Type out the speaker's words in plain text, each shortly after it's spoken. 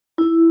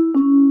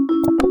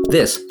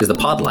This is The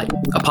Podlight,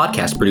 a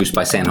podcast produced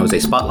by San Jose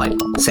Spotlight,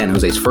 San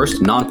Jose's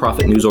first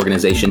nonprofit news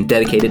organization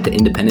dedicated to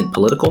independent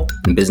political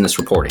and business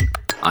reporting.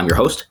 I'm your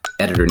host,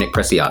 editor Nick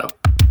Preciado.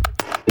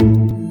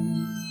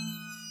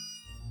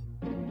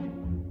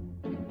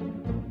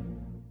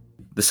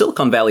 The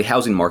Silicon Valley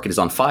housing market is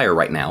on fire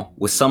right now,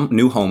 with some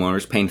new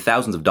homeowners paying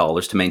thousands of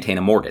dollars to maintain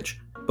a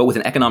mortgage. But with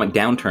an economic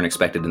downturn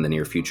expected in the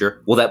near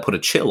future, will that put a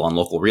chill on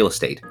local real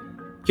estate?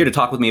 Here to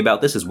talk with me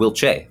about this is Will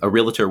Chea, a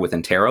realtor with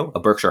Antero, a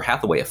Berkshire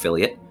Hathaway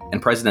affiliate,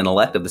 and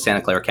president-elect of the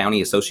Santa Clara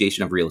County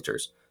Association of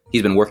Realtors.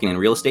 He's been working in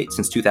real estate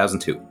since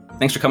 2002.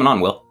 Thanks for coming on,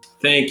 Will.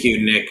 Thank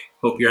you, Nick.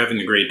 Hope you're having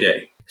a great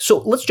day. So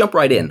let's jump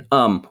right in.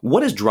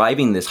 What is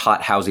driving this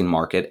hot housing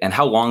market, and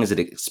how long is it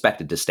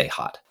expected to stay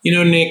hot?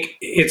 Nick,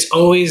 it's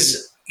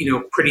always,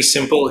 pretty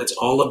simple. It's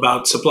all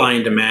about supply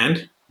and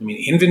demand.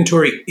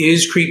 Inventory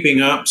is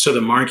creeping up, so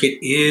the market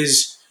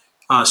is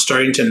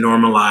starting to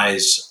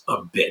normalize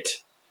a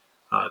bit.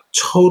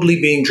 Totally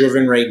being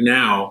driven right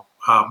now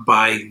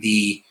by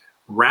the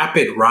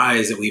rapid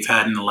rise that we've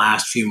had in the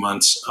last few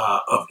months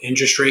of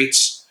interest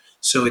rates.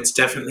 So it's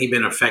definitely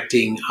been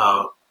affecting,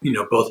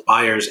 both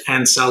buyers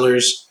and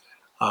sellers.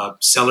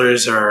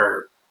 Sellers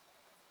are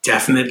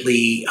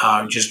definitely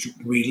just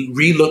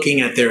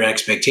re-looking at their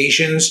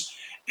expectations,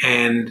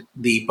 and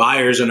the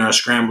buyers are now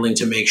scrambling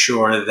to make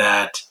sure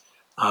that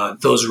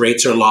those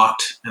rates are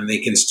locked and they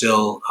can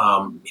still,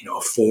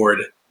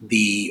 afford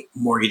the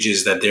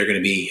mortgages that they're going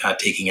to be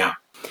taking out.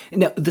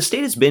 Now, the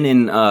state has been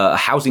in a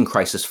housing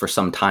crisis for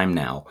some time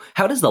now.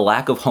 How does the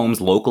lack of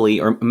homes locally,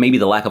 or maybe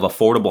the lack of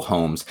affordable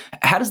homes,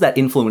 how does that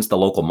influence the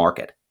local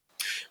market?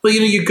 Well,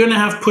 you're going to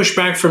have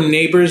pushback from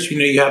neighbors.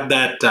 You have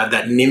that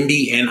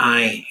NIMBY,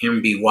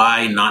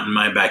 N-I-M-B-Y, not in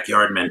my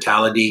backyard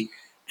mentality.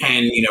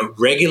 And,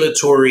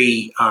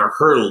 regulatory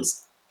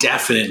hurdles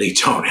definitely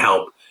don't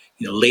help.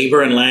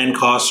 Labor and land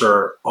costs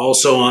are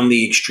also on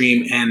the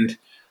extreme end,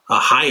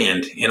 high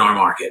end in our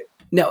market.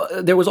 Now,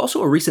 there was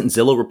also a recent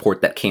Zillow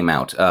report that came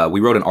out. We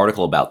wrote an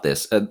article about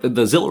this. The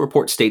Zillow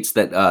report states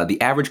that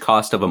the average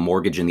cost of a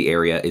mortgage in the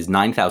area is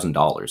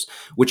 $9,000,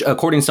 which,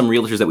 according to some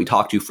realtors that we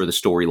talked to for the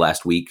story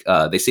last week,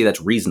 they say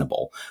that's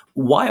reasonable.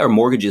 Why are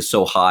mortgages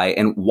so high,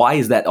 and why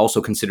is that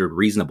also considered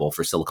reasonable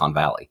for Silicon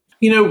Valley?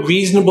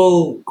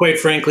 Reasonable, quite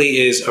frankly,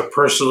 is a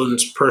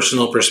person's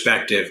personal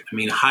perspective.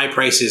 High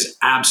prices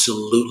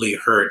absolutely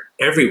hurt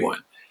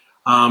everyone.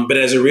 But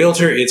as a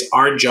realtor, it's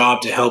our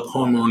job to help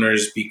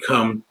homeowners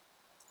become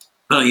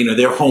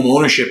their home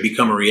ownership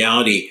become a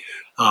reality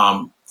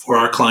for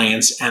our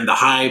clients, and the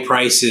high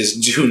prices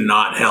do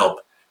not help.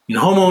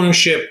 Home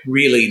ownership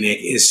really, Nick,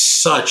 is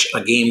such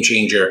a game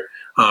changer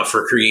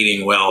for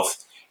creating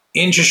wealth.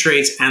 Interest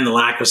rates and the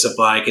lack of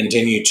supply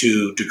continue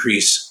to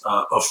decrease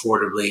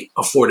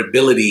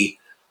affordability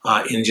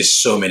in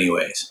just so many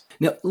ways.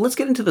 Now, let's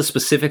get into the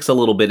specifics a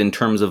little bit in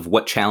terms of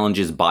what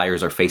challenges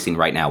buyers are facing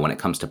right now when it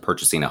comes to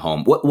purchasing a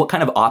home. What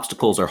kind of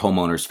obstacles are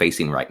homeowners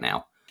facing right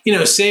now?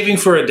 Saving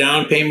for a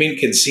down payment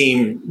can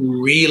seem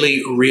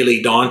really,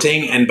 really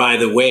daunting. And by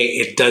the way,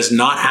 it does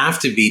not have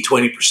to be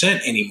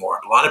 20% anymore.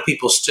 A lot of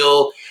people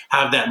still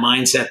have that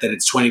mindset that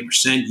it's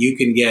 20%. You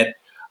can get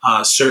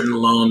certain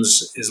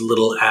loans as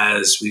little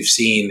as we've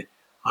seen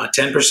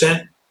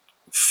 10%,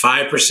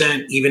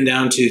 5%, even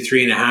down to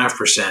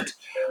 3.5%.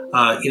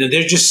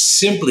 There's just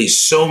simply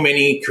so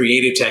many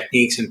creative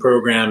techniques and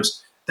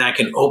programs that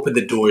can open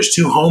the doors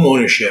to home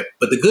ownership.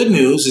 But the good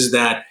news is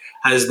that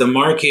as the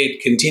market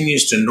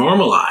continues to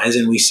normalize,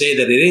 and we say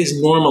that it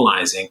is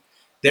normalizing,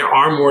 there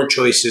are more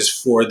choices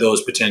for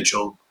those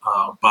potential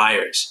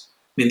buyers.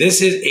 This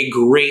is a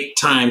great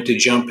time to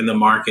jump in the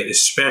market,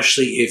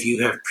 especially if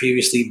you have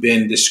previously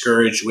been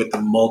discouraged with the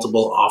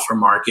multiple offer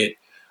market.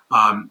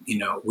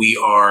 We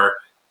are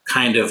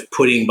kind of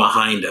putting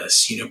behind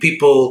us.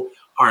 People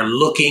are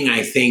looking,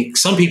 I think,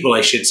 some people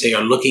I should say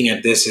are looking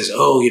at this as,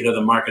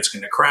 the market's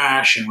going to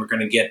crash and we're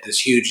going to get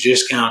this huge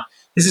discount.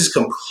 This is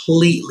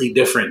completely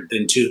different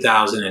than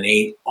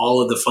 2008. All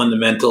of the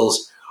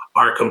fundamentals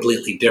are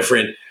completely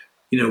different.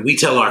 We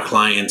tell our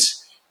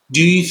clients,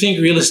 do you think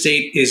real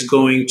estate is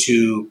going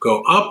to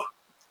go up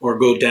or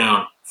go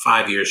down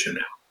 5 years from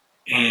now?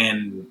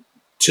 And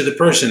to the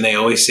person, they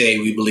always say,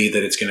 we believe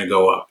that it's going to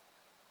go up.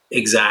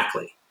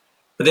 Exactly.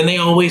 But then they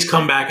always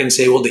come back and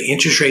say, well, the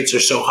interest rates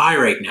are so high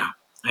right now.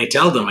 I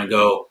tell them, I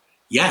go,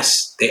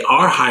 yes, they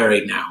are high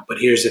right now. But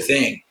here's the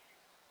thing.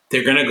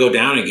 They're going to go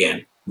down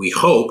again, we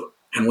hope.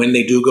 And when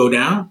they do go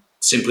down,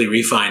 simply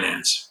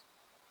refinance.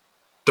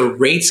 The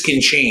rates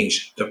can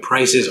change. The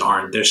prices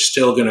aren't. They're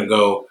still going to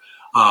go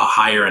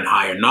higher and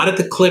higher. Not at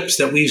the clips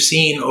that we've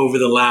seen over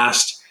the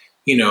last,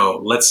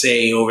 let's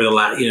say over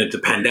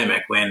the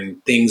pandemic,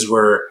 when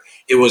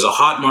it was a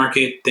hot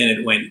market, then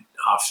it went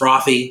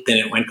frothy, then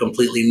it went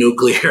completely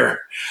nuclear.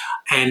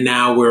 And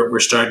now we're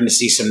starting to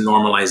see some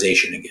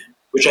normalization again,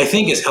 which I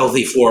think is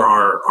healthy for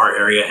our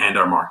area and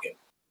our market.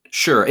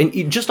 Sure.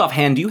 And just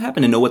offhand, do you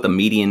happen to know what the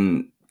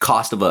median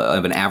cost of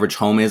an average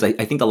home is? I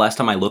think the last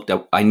time I looked,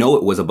 I know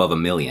it was above $1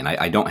 million.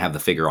 I don't have the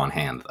figure on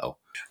hand, though.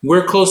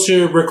 We're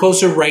closer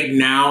right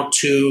now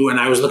to,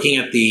 and I was looking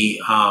at the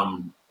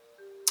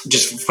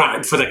just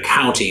for the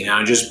county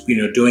now, just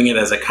doing it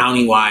as a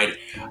countywide,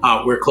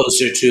 we're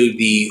closer to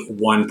the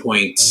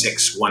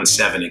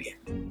 1.617 again.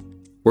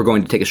 We're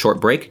going to take a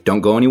short break.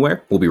 Don't go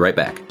anywhere. We'll be right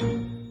back.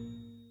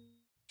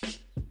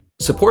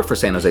 Support for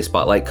San Jose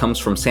Spotlight comes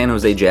from San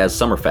Jose Jazz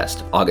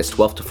Summerfest, August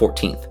 12th to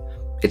 14th.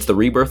 It's the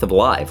rebirth of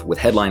Live with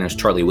headliners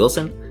Charlie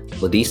Wilson,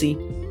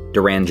 Ladisi,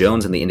 Duran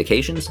Jones and the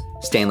Indications,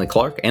 Stanley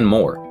Clark, and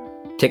more.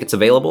 Tickets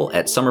available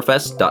at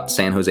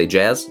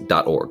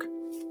summerfest.sanjosejazz.org.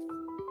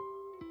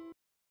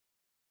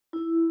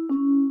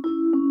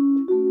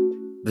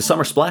 The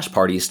Summer Splash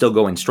Party is still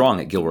going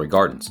strong at Gilroy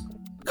Gardens.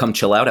 Come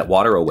chill out at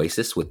Water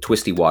Oasis with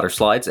twisty water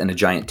slides and a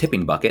giant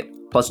tipping bucket,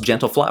 plus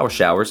gentle flower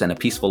showers and a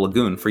peaceful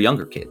lagoon for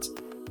younger kids.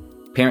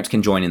 Parents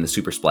can join in the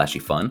super splashy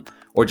fun,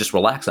 or just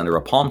relax under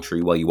a palm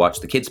tree while you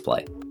watch the kids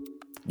play.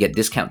 Get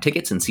discount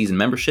tickets and season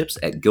memberships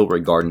at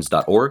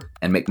gilroygardens.org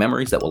and make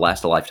memories that will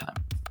last a lifetime.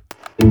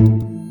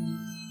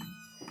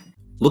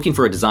 Looking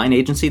for a design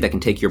agency that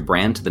can take your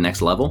brand to the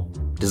next level?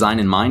 Design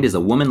in Mind is a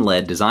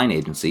woman-led design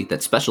agency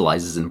that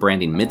specializes in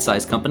branding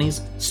mid-sized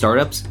companies,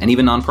 startups, and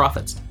even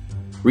nonprofits.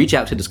 Reach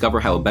out to discover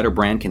how a better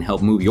brand can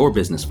help move your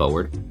business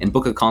forward and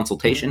book a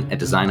consultation at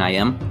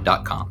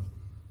designim.com.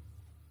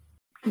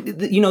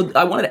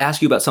 I wanted to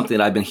ask you about something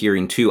that I've been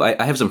hearing too.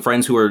 I have some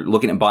friends who are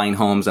looking at buying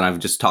homes, and I've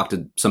just talked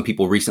to some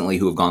people recently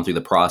who have gone through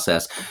the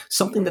process.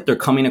 Something that they're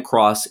coming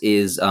across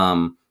is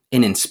an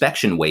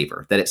inspection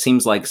waiver, that it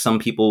seems like some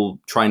people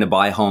trying to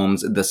buy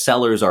homes, the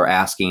sellers are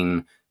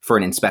asking for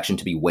an inspection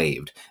to be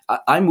waived.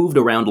 I moved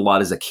around a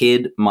lot as a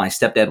kid. My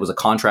stepdad was a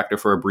contractor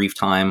for a brief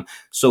time.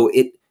 So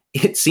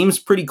it seems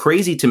pretty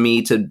crazy to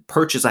me to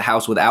purchase a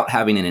house without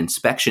having an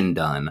inspection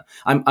done.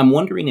 I'm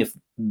wondering if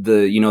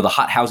the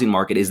hot housing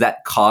market, is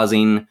that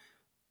causing,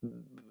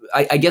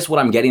 I guess what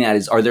I'm getting at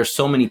is, are there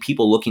so many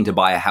people looking to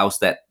buy a house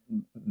that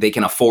they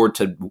can afford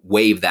to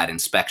waive that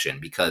inspection?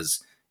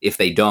 Because if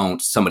they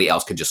don't, somebody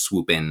else could just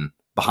swoop in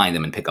behind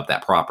them and pick up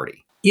that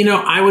property.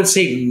 I would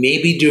say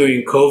maybe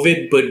during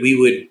COVID, but we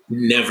would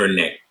never,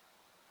 Nick,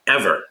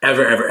 ever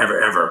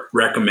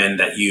recommend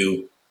that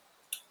you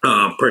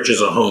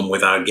purchase a home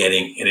without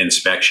getting an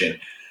inspection.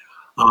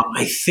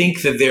 I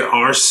think that there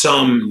are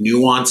some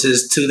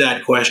nuances to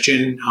that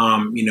question.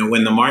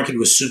 When the market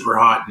was super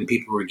hot and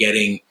people were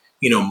getting,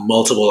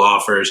 multiple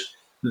offers,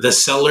 the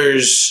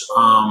sellers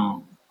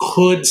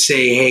could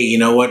say, hey, you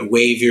know what,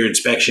 waive your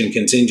inspection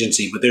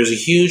contingency. But there's a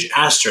huge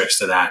asterisk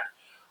to that,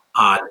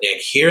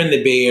 Nick. Here in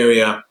the Bay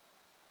Area,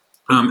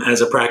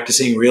 as a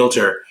practicing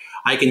realtor,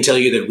 I can tell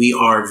you that we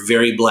are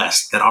very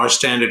blessed, that our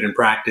standard in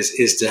practice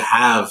is to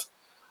have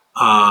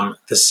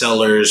the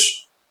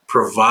sellers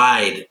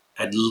provide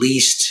at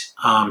least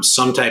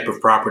some type of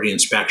property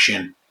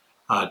inspection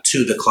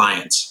to the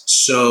clients.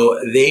 So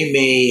they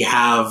may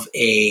have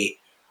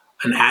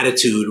an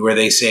attitude where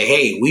they say,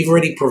 hey, we've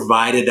already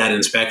provided that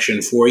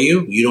inspection for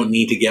you. You don't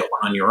need to get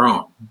one on your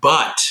own.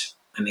 But,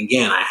 and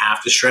again, I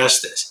have to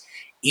stress this,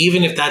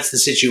 even if that's the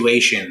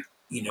situation,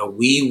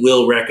 we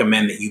will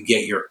recommend that you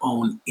get your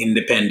own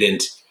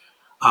independent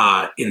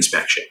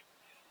inspection.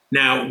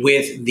 Now,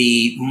 with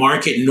the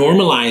market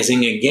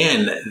normalizing,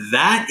 again,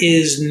 that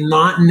is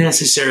not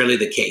necessarily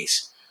the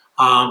case.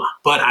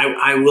 But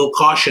I will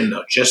caution,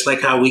 though, just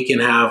like how we can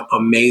have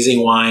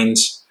amazing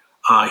wines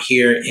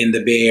here in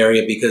the Bay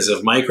Area because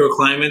of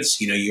microclimates,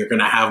 you're going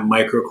to have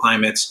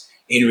microclimates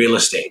in real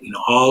estate.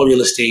 All real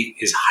estate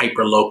is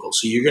hyper local.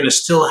 So you're going to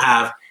still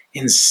have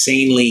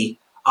insanely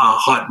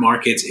hot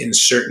markets in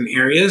certain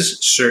areas.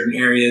 Certain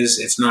areas,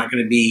 it's not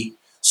going to be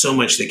so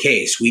much the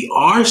case. We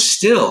are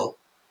still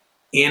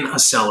in a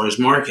seller's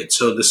market.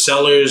 So the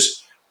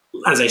sellers,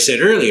 as I said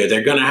earlier,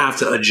 they're going to have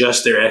to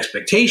adjust their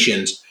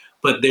expectations,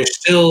 but they're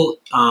still,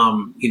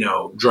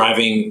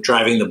 driving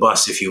the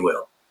bus, if you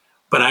will.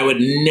 But I would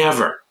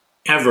never,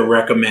 ever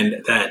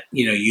recommend that,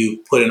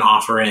 you put an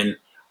offer in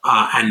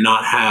and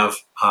not have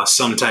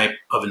some type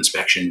of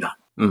inspection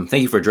done.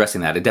 Thank you for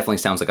addressing that. It definitely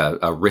sounds like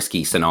a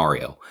risky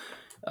scenario.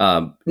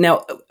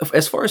 Now,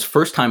 as far as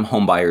first-time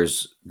home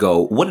buyers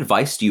go, what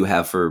advice do you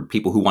have for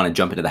people who want to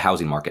jump into the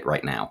housing market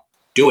right now?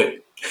 Do it.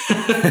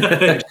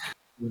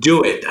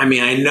 Do it.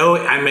 I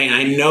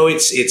know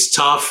it's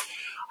tough.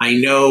 I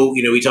know,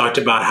 we talked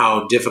about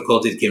how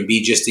difficult it can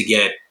be just to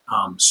get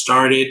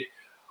started,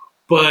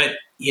 but,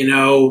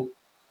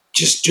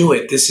 just do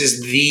it. This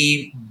is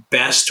the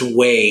best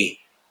way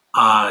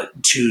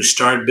to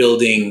start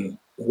building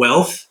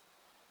wealth.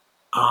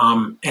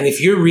 And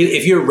if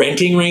you're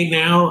renting right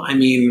now,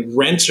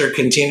 rents are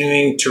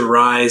continuing to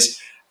rise,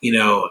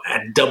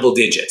 at double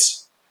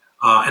digits.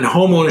 And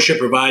home ownership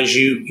provides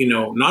you,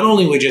 not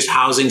only with just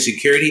housing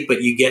security,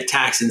 but you get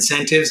tax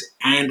incentives.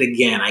 And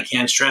again, I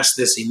can't stress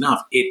this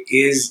enough. It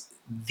is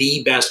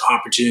the best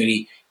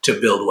opportunity to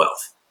build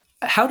wealth.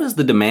 How does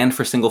the demand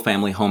for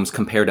single-family homes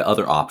compare to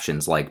other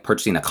options like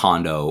purchasing a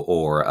condo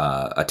or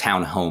a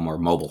townhome or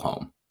mobile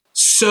home?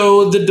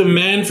 So the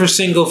demand for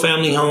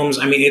single-family homes,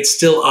 it's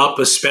still up,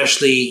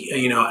 especially,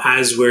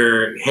 as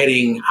we're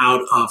heading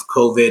out of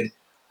COVID.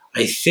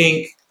 I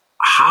think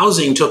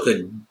housing took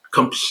a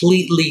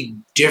completely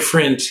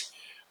different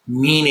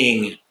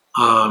meaning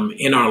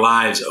in our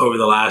lives over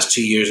the last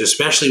 2 years,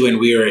 especially when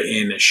we were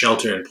in a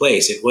shelter in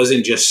place. It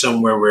wasn't just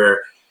somewhere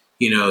where,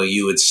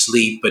 you would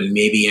sleep and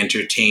maybe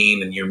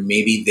entertain and you're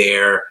maybe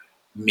there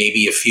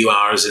maybe a few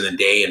hours in the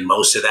day, and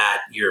most of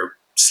that you're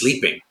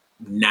sleeping.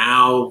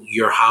 Now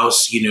your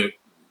house,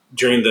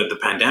 during the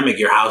pandemic,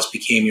 your house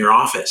became your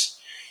office.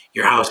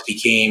 Your house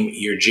became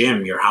your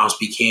gym. Your house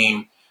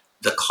became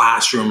the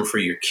classroom for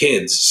your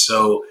kids.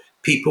 So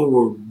people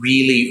were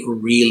really,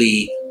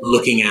 really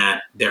looking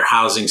at their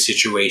housing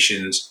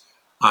situations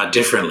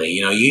differently.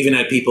 You even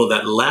had people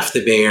that left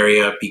the Bay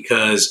Area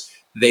because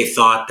they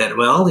thought that,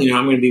 well,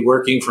 I'm going to be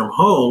working from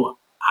home.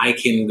 I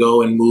can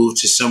go and move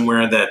to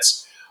somewhere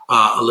that's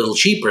a little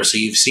cheaper. So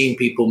you've seen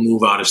people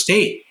move out of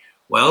state.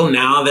 Well,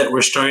 now that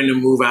we're starting to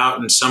move out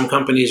and some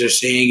companies are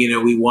saying,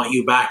 we want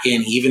you back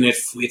in, even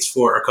if it's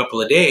for a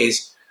couple of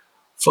days,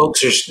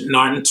 folks are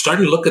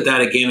starting to look at that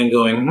again and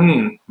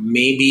going,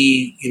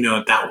 maybe,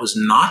 that was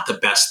not the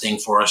best thing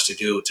for us to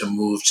do, to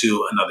move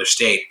to another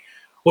state.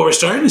 What we're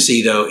starting to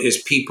see, though,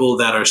 is people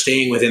that are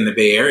staying within the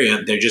Bay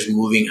Area, they're just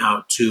moving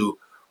out to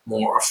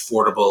more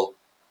affordable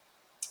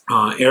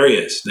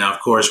areas. Now,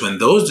 of course, when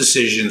those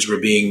decisions were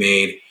being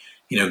made,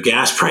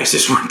 gas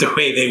prices weren't the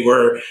way they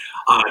were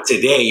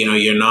today.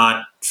 You're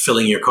not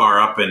filling your car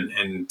up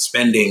and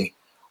spending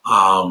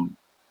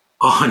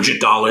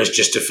 $100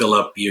 just to fill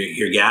up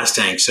your gas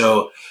tank.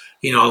 So,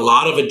 a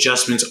lot of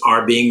adjustments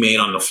are being made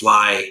on the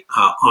fly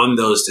on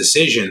those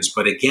decisions.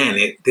 But again,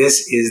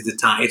 this is the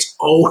time. It's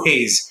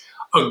always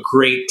a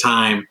great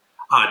time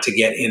to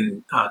get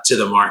in to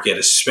the market,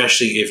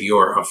 especially if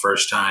you're a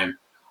first-time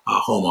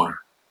homeowner.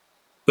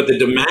 But the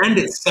demand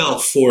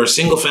itself for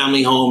single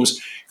family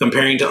homes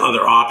comparing to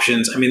other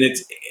options,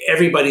 it's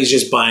everybody's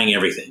just buying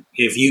everything.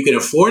 If you can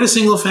afford a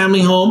single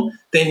family home,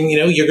 then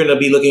you're going to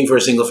be looking for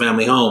a single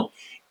family home.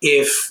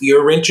 If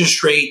your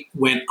interest rate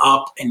went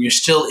up and you're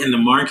still in the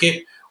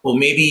market, well,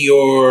 maybe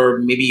your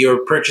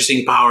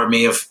purchasing power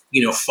may have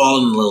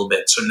fallen a little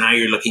bit. So now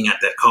you're looking at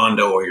that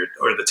condo or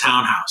the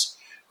townhouse.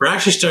 We're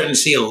actually starting to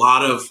see a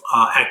lot of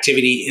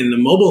activity in the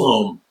mobile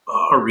home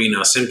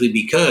arena, simply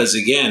because,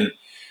 again,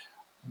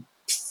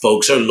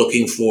 folks are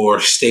looking for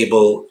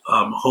stable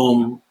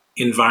home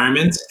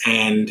environments,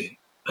 and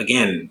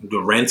again,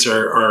 the rents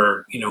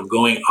are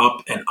going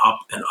up and up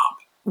and up.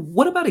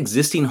 What about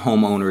existing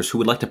homeowners who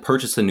would like to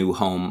purchase a new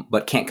home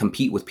but can't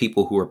compete with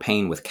people who are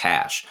paying with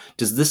cash?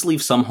 Does this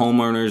leave some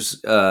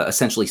homeowners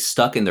essentially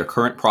stuck in their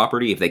current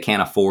property if they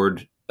can't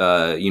afford,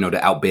 to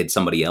outbid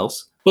somebody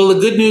else? Well,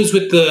 the good news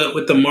with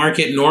the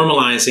market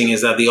normalizing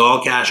is that the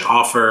all cash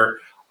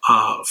offer,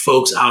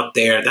 folks out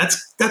there,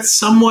 that's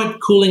somewhat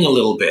cooling a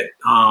little bit.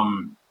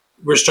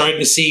 We're starting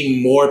to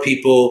see more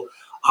people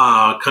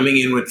coming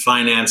in with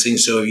financing.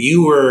 So if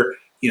you were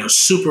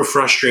super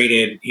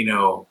frustrated,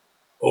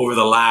 over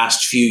the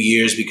last few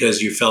years because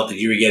you felt that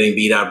you were getting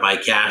beat out by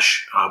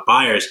cash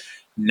buyers,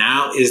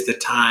 now is the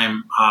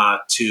time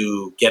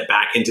to get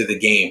back into the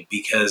game,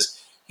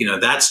 because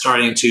that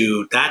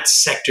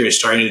sector is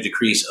starting to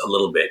decrease a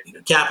little bit.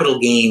 Capital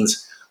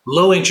gains,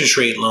 low interest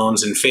rate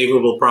loans, and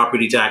favorable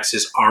property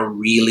taxes are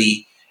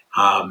really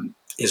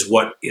is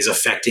what is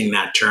affecting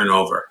that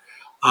turnover.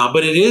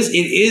 But it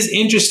is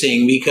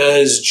interesting,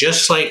 because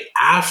just like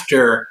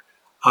after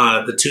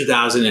the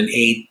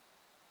 2008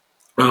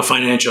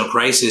 financial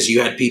crisis,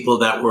 you had people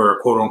that were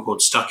quote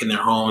unquote stuck in their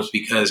homes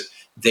because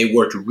they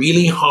worked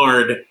really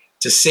hard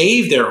to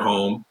save their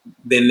home.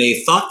 Then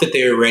they thought that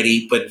they were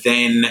ready, but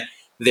then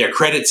their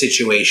credit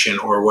situation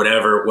or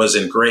whatever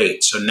wasn't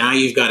great. So now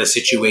you've got a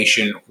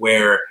situation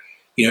where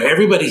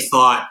everybody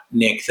thought,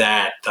 Nick,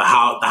 that the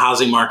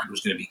housing market was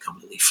going to be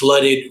completely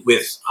flooded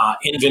with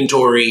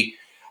inventory,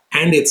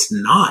 and it's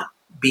not,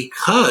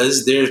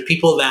 because there's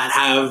people that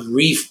have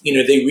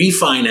they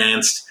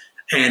refinanced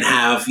and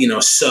have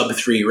sub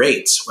 3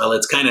 rates. Well,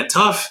 it's kind of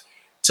tough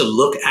to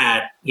look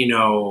at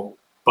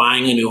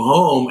buying a new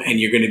home and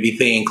you're going to be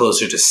paying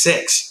closer to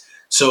 6.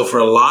 So for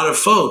a lot of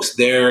folks,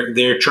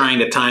 they're trying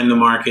to time the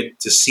market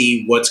to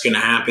see what's going to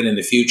happen in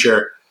the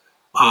future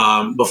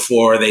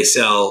before they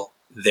sell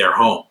their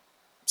home.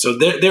 So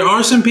there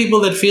are some people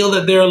that feel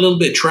that they're a little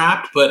bit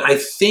trapped, but I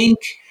think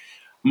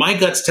my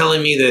gut's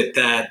telling me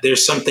that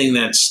there's something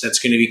that's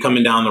going to be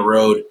coming down the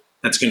road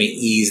that's going to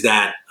ease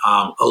that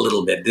a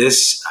little bit.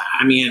 Just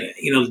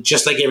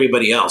like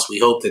everybody else, we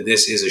hope that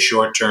this is a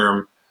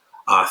short-term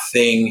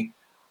thing.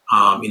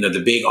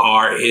 The big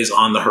R is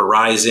on the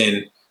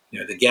horizon.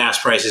 The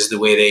gas prices the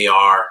way they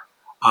are.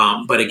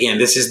 But again,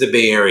 this is the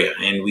Bay Area,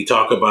 and we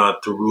talk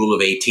about the rule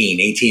of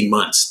 18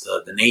 months.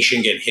 The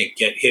nation get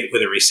hit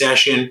with a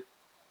recession,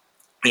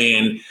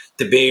 and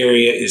the Bay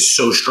Area is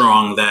so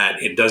strong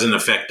that it doesn't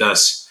affect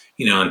us,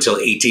 until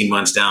 18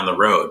 months down the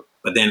road.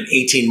 But then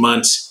 18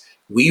 months,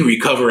 we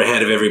recover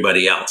ahead of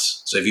everybody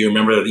else. So if you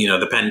remember,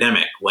 the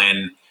pandemic,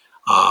 when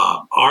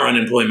our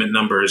unemployment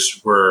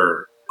numbers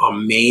were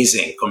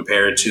amazing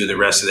compared to the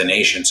rest of the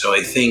nation. So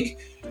I think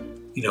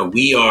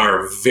we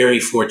are very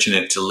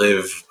fortunate to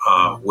live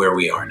where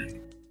we are now.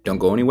 Don't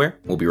go anywhere.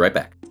 We'll be right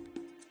back.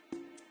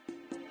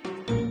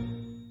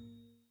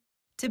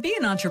 To be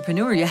an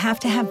entrepreneur, you have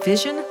to have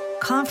vision,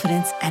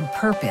 confidence, and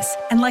purpose.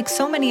 And like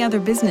so many other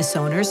business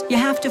owners, you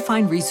have to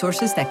find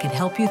resources that can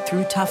help you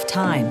through tough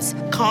times.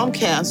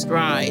 Comcast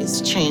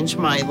Rise changed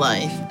my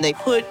life. They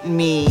put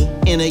me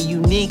in a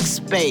unique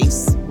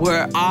space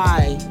where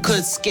I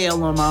could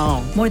scale on my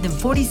own. More than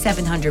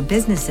 4,700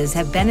 businesses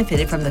have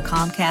benefited from the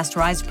Comcast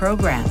Rise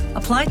program.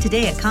 Apply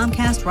today at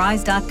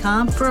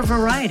ComcastRise.com for a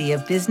variety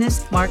of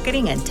business,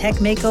 marketing, and tech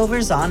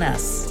makeovers on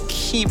us.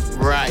 Keep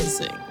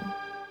rising.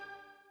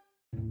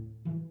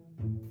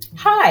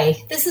 Hi,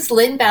 this is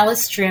Lynn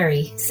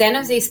Balistreri, San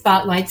Jose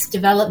Spotlight's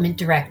Development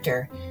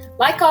Director.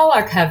 Like all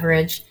our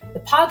coverage, the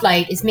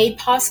Podlight is made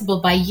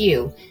possible by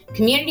you,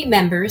 community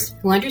members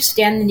who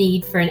understand the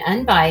need for an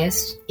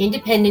unbiased,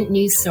 independent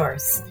news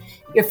source.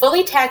 Your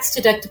fully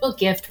tax-deductible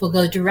gift will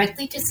go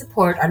directly to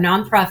support our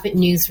nonprofit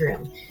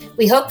newsroom.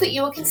 We hope that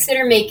you will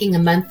consider making a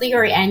monthly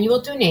or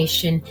annual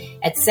donation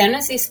at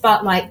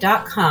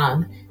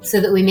sanjosespotlight.com so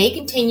that we may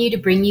continue to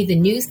bring you the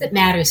news that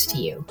matters to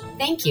you.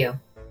 Thank you.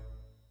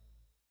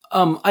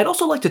 I'd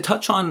also like to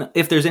touch on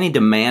if there's any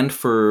demand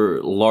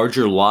for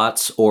larger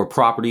lots or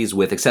properties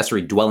with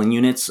accessory dwelling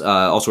units,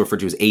 also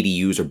referred to as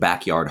ADUs or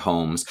backyard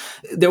homes.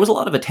 There was a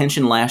lot of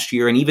attention last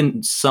year and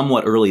even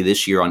somewhat early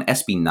this year on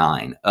SB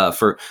 9.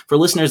 For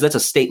listeners, that's a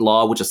state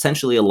law which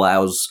essentially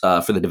allows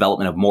for the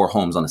development of more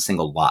homes on a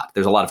single lot.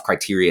 There's a lot of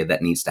criteria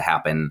that needs to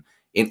happen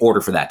in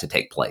order for that to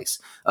take place.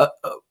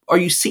 Are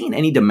you seeing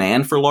any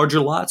demand for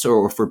larger lots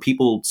or for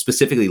people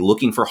specifically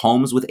looking for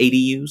homes with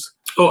ADUs?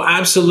 Oh,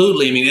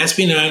 absolutely. I mean,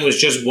 SB 9 was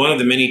just one of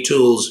the many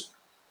tools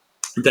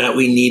that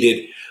we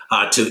needed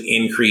to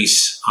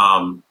increase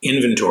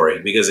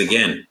inventory because,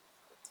 again,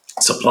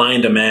 supply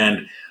and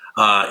demand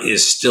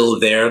is still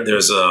there.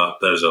 There's a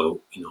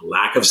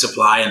lack of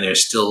supply and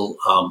there's still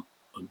a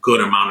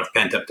good amount of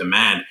pent-up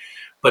demand.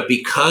 But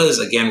because,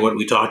 again, what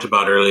we talked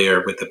about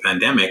earlier with the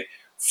pandemic,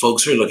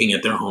 folks are looking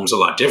at their homes a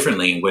lot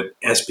differently. And what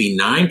SB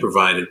 9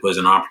 provided was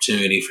an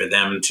opportunity for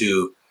them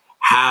to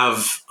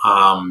have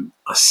a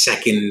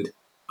second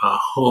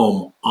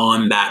home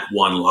on that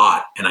one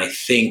lot. And I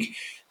think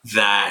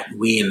that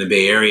we in the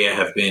Bay Area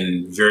have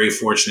been very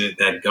fortunate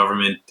that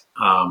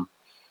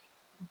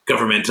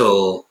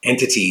governmental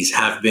entities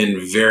have been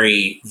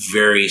very,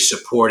 very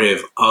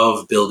supportive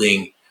of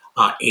building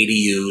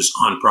ADUs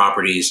on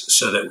properties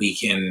so that we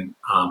can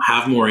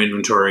have more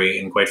inventory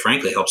and, quite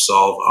frankly, help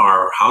solve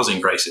our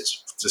housing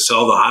crisis. To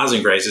solve the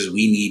housing crisis,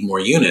 we need more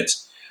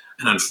units.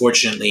 And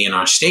unfortunately, in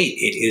our state,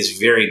 it is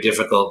very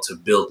difficult to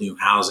build new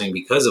housing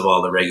because of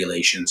all the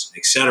regulations,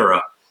 et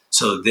cetera.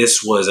 So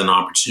this was an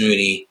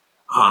opportunity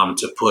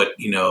to put,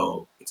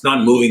 it's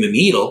not moving the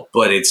needle,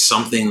 but it's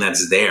something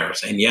that's there.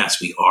 And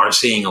yes, we are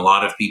seeing a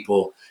lot of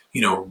people,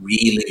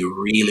 really,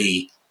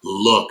 really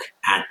look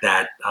at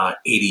that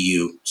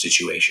ADU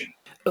situation.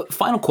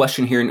 Final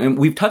question here, and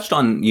we've touched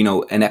on,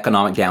 an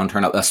economic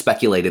downturn, a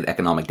speculated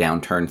economic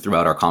downturn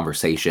throughout our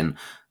conversation.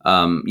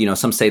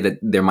 Some say that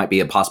there might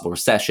be a possible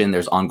recession.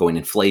 There's ongoing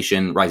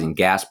inflation, rising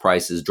gas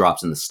prices,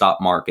 drops in the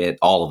stock market,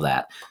 all of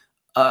that.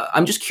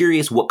 I'm just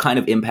curious what kind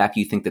of impact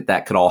you think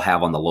that could all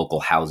have on the local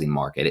housing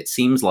market. It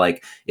seems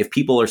like if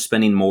people are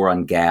spending more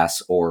on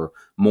gas or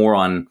more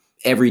on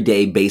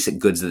everyday basic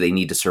goods that they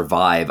need to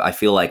survive, I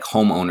feel like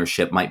home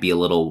ownership might be a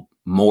little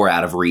more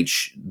out of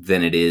reach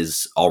than it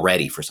is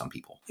already for some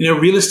people.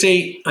 Real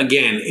estate,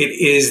 again, it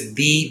is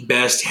the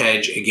best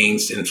hedge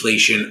against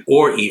inflation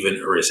or even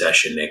a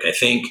recession, Nick. I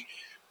think,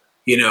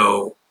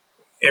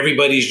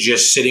 everybody's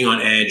just sitting on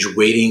edge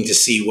waiting to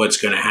see what's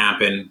going to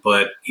happen.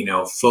 But,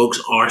 folks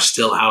are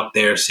still out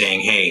there saying,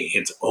 hey,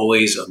 it's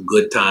always a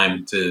good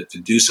time to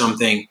do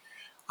something.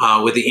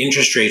 With the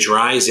interest rates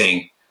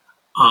rising,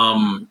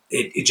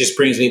 it just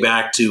brings me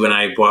back to when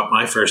I bought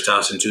my first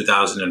house in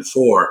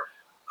 2004.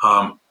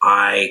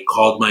 I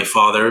called my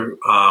father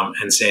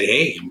and said,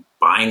 hey, I'm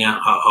buying a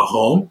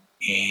home.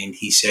 And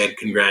he said,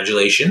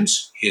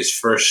 congratulations. His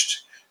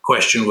first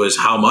question was,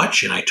 how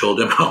much? And I told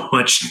him how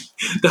much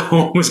the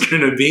home was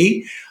going to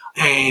be.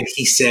 And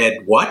he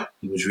said, what?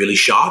 He was really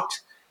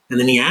shocked. And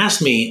then he asked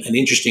me an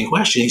interesting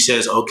question. He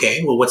says,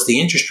 okay, well, what's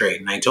the interest rate?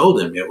 And I told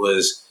him it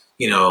was,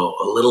 a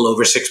little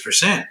over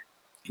 6%. And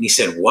he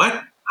said,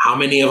 what? How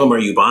many of them are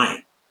you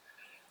buying?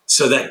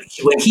 So that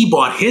when he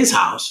bought his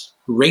house,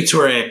 rates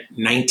were at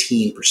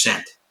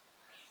 19%.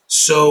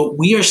 So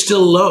we are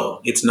still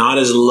low. It's not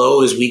as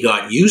low as we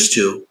got used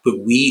to, but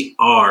we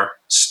are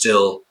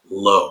still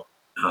low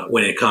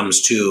when it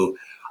comes to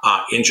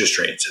interest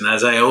rates. And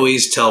as I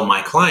always tell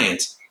my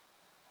clients,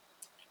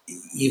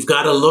 you've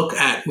got to look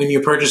at when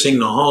you're purchasing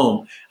the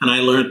home, and I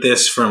learned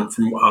this from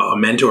a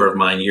mentor of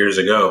mine years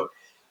ago,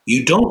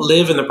 you don't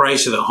live in the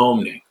price of the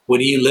home, Nick. What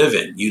do you live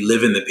in? You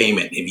live in the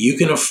payment. If you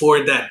can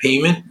afford that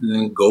payment,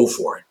 then go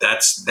for it.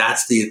 That's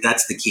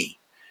the key.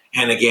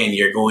 And again,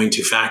 you're going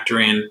to factor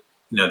in,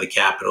 the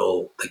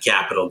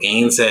capital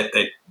gains that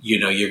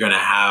you're going to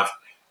have,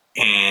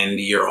 and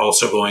you're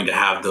also going to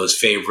have those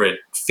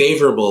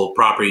favorable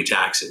property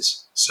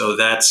taxes. So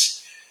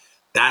that's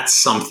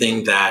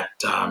something that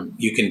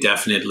you can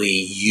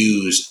definitely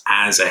use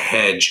as a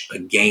hedge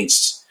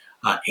against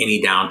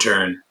any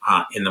downturn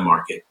in the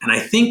market. And I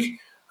think,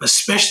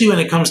 especially when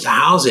it comes to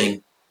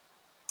housing,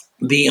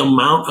 the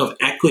amount of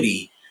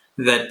equity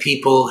that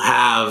people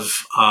have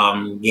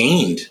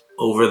gained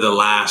over the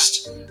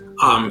last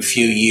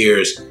few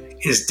years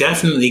is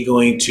definitely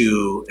going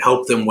to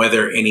help them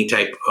weather any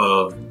type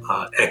of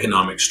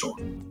economic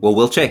storm. Well,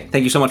 Will Chea,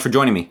 thank you so much for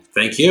joining me.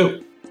 Thank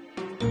you.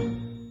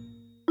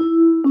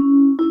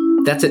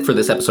 That's it for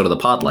this episode of The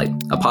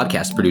Podlight, a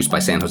podcast produced by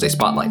San Jose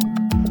Spotlight.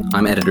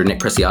 I'm editor Nick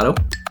Preciado.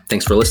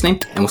 Thanks for listening,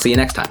 and we'll see you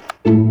next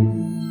time.